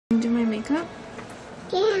do my makeup?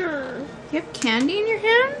 Yeah. You have candy in your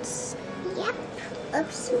hands? Yep.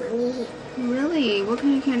 Oops, Mommy. Really? What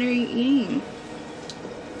kind of candy are you eating?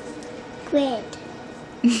 Grid.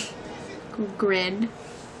 Grid.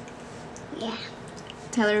 Yeah.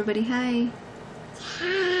 Tell everybody hi.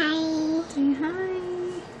 Hi. Say hi.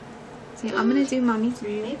 Say, I'm gonna do Mommy's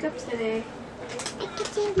makeup today. I could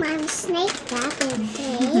do Mom's snake rabbit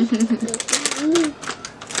today.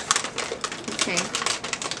 Okay.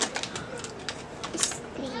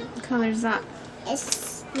 What color is that?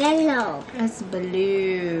 It's yellow. That's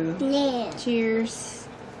blue. Blue. Cheers.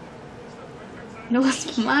 No,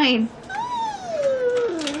 it's mine.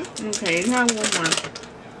 Okay, now one more.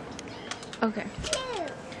 Okay.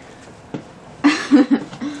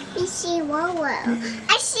 You see Wowo.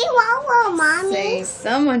 I see Wowo, Mommy. Say,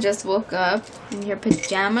 someone just woke up in your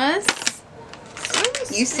pajamas.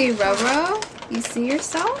 You see Roro? You see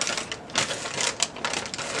yourself?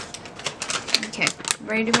 Okay,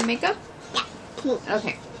 ready to do my makeup? Yeah.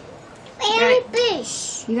 Okay. Very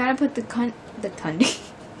bush. You gotta put the candy.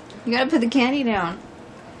 You gotta put the candy down.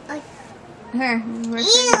 Here. Ew.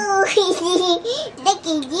 Look at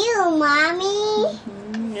you, Mommy.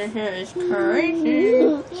 Your hair is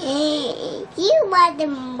crazy. You are the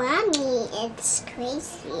mommy. It's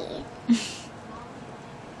crazy.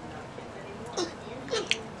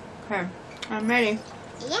 Okay, I'm ready.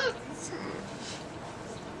 Yes.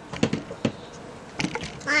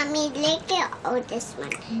 Mommy, look at this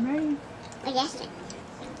one. I'm ready. Oh, yes.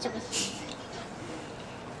 Sorry.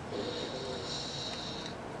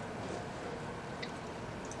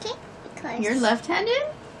 Okay, close. You're left-handed?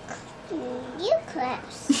 You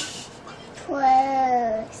close.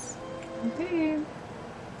 Close. Okay.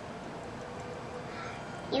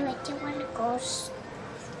 You want to go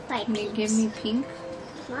by Can you give me pink?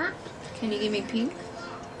 What? Can you give me pink?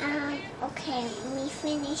 Okay, let me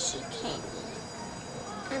finish you, Kenny.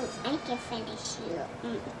 I can finish you.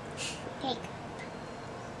 Okay.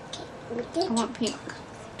 Okay, I want pink.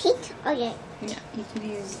 pink? Oh, yeah. Yeah, you can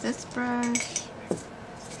use this brush.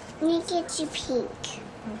 Let me get you pink.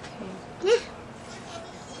 Okay. Yeah.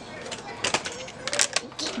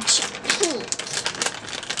 Get you pink.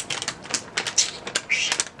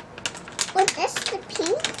 Was this the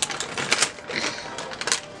pink?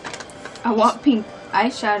 I want pink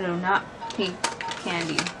eyeshadow, not pink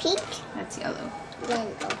candy. Pink? That's yellow.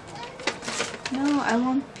 Yellow. No, I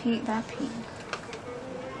want pink. That pink.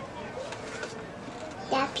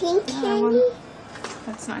 That pink No, I candy? want-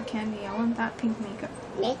 That's not candy. I want that pink makeup.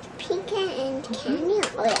 Make pink and candy?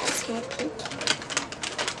 Oh, yeah, it's my pink.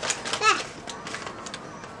 Ah.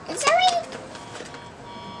 It's already.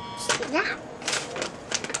 That.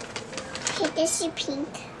 Okay, this is pink.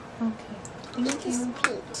 Okay. This Thank is you.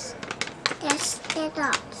 pink. That's the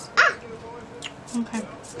dots. Ah! Okay.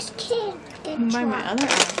 It's cute. I'm by my other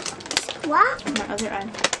eye. What? My other eye.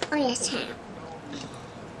 Oh, yes, I am.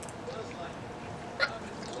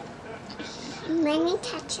 Let me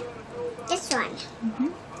touch it. This one. Mm-hmm.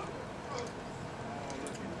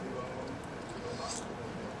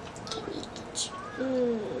 Can we get you?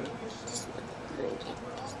 This one.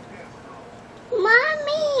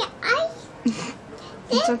 Mommy, I.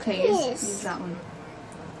 It's okay. This. Use that one.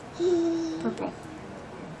 Purple.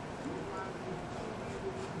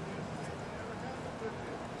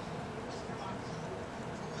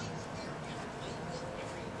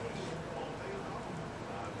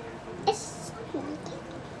 It's.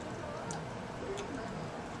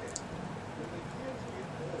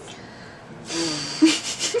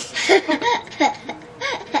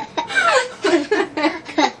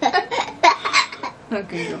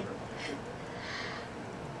 Okay, go.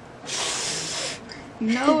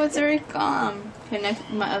 No, it's already gone. Okay, next,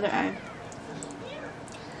 my other eye.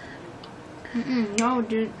 No,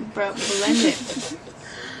 dude, bro, blend it.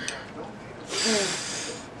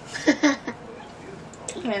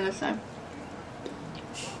 Okay, this side.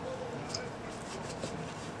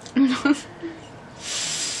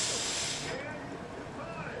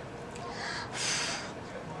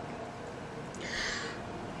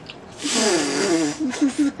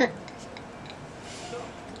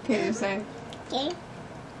 Okay, this side. Okay.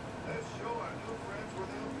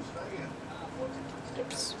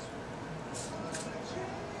 Oops.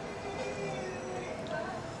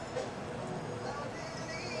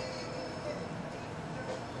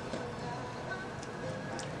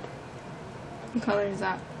 What color is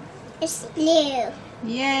that? It's blue.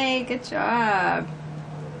 Yay, good job.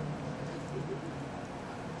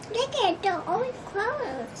 Look at they're always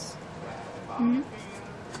closed. Hmm?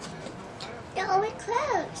 They're always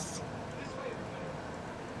closed.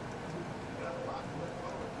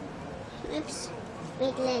 Oops.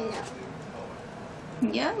 with yellow.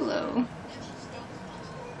 Yellow.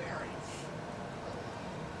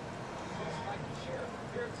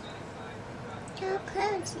 So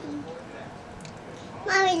cozy.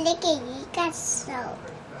 Mommy, look at you got soap.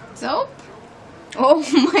 Soap? Oh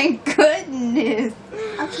my goodness.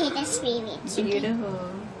 Okay, that's really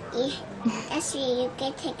Beautiful. Yeah, that's really you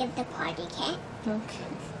can take it to the party, okay? Okay.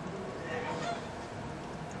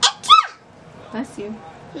 Achoo! Bless you.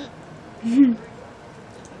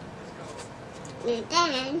 And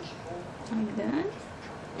then, I'm done.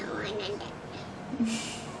 no, I'm not done.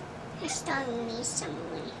 I still need some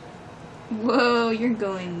more. Whoa, you're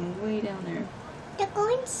going way down there. They're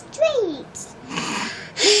going straight.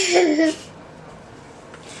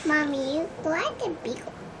 Mommy, you like the big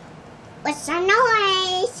one. What's the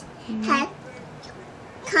noise?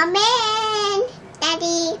 Come in,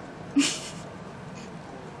 Daddy.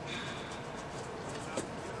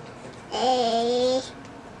 Hey.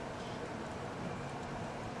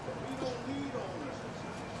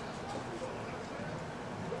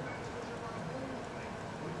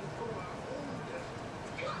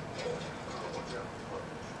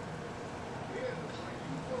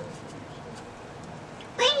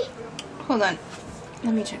 Wait. Hold on.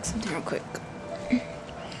 Let me check something real quick.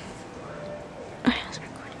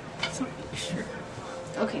 So make sure.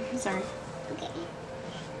 Okay, sorry. Okay.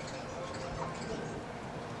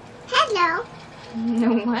 Hello.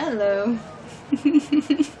 No, hello.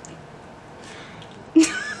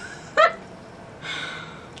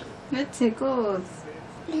 That tickles.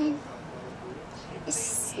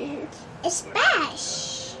 It's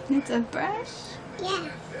brush. It's a brush? Yeah.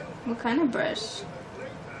 What kind of brush?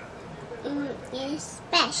 It's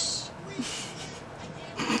brush.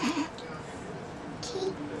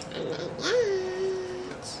 Okay.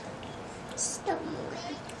 And stop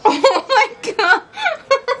moving. Oh my god!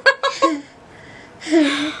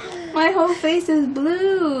 My whole face is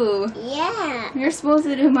blue. Yeah. You're supposed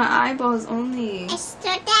to do my eyeballs only. I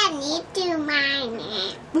still don't need to mine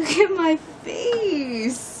it. Look at my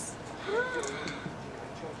face.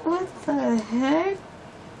 What the heck?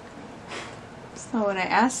 That's not what I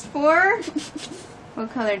asked for.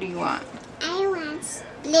 What color do you want? I want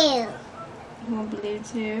blue. You want blue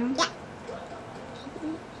too? Yeah.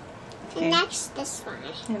 Okay. And next this one.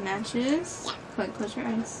 It matches? Yeah. Quick, close your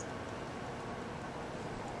eyes.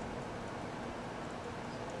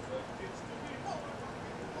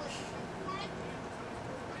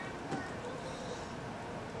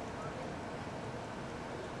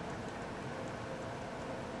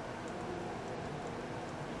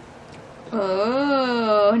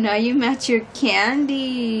 Oh, now you match your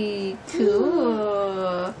candy.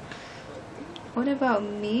 Cool. What about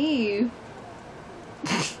me?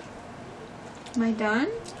 Am I done?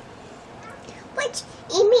 What?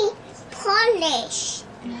 You mean polish?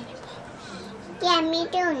 Yeah, me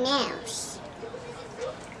do nails.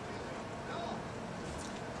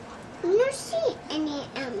 You don't see any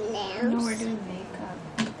nails. No, we're doing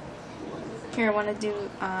makeup. Here, I want to do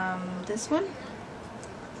this one.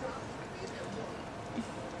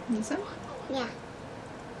 This one? Yeah.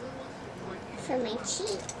 For my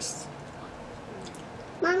cheeks.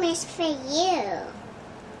 Mom, it's for you.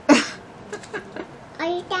 Are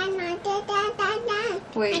you done? I'm done.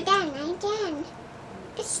 Wait. I'm done.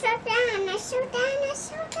 It's so done. I'm so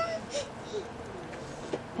done.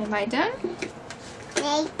 Am I done?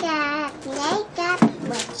 Makeup. Where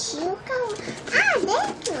you go? Ah, there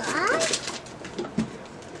you are.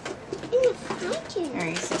 I'm gonna find you. Here,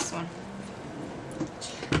 use this one.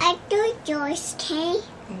 I do yours, okay?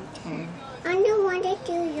 Okay. I don't want to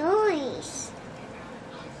do yours.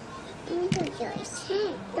 I want to do yours, hey?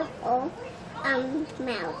 They're all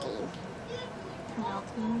melting.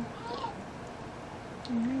 Melting.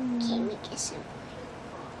 Okay, let me get some.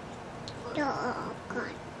 They're all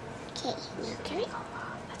gone. Okay, okay.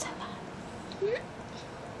 That's a lot. Hmm?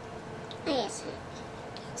 Oh, yes.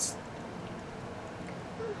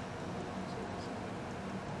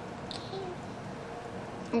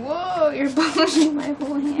 Whoa, you're bubbling my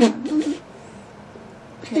whole hand.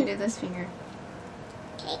 Okay, do this finger.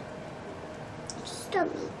 Okay. Stop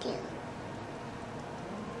me, too.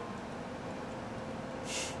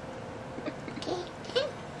 Okay.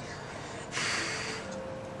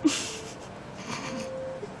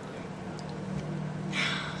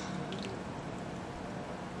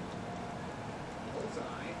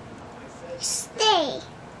 Stay.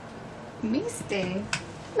 Me stay.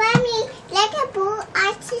 Mommy, let the bull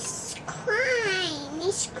artist crying.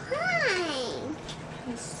 It's crying.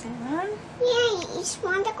 Is sad? Yeah, it's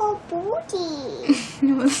want to go booty.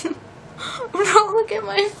 No, look at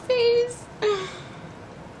my face.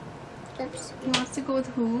 Oops. He wants to go with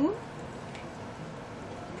who?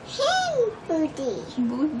 Him, Woody.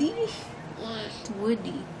 Woody? Yeah. It's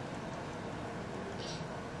Woody.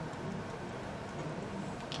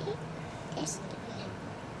 Okay. This.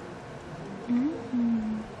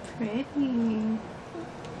 Pretty.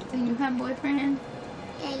 So you have boyfriend?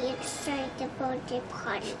 Yeah, you started the birthday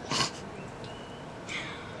party.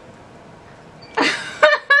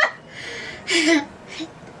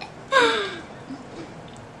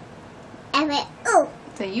 I went, oh.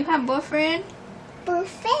 So you have boyfriend?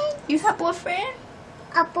 Boyfriend? You have boyfriend?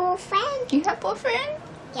 A boyfriend? You have boyfriend?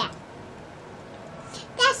 Yeah.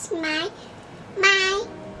 That's my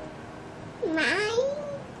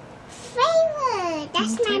favorite.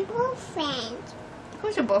 That's my boyfriend.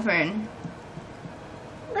 Who's your boyfriend?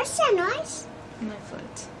 What's that noise? My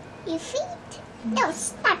foot. Your feet? No,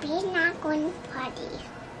 stop. You're not going to party.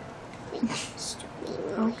 With that stupid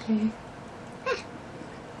noise. Okay.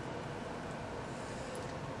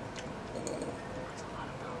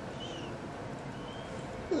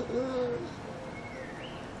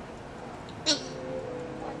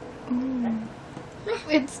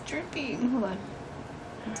 It's dripping. Hold on.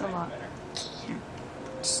 It's a lot. Here.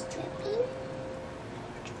 It's dripping.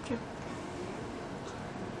 Drip, drip.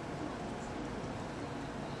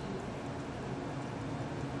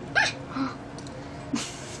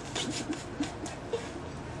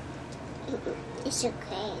 It's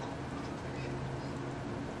okay.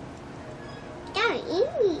 Darn, you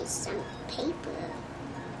need some paper.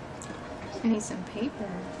 I need some paper.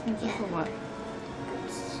 Paper for what?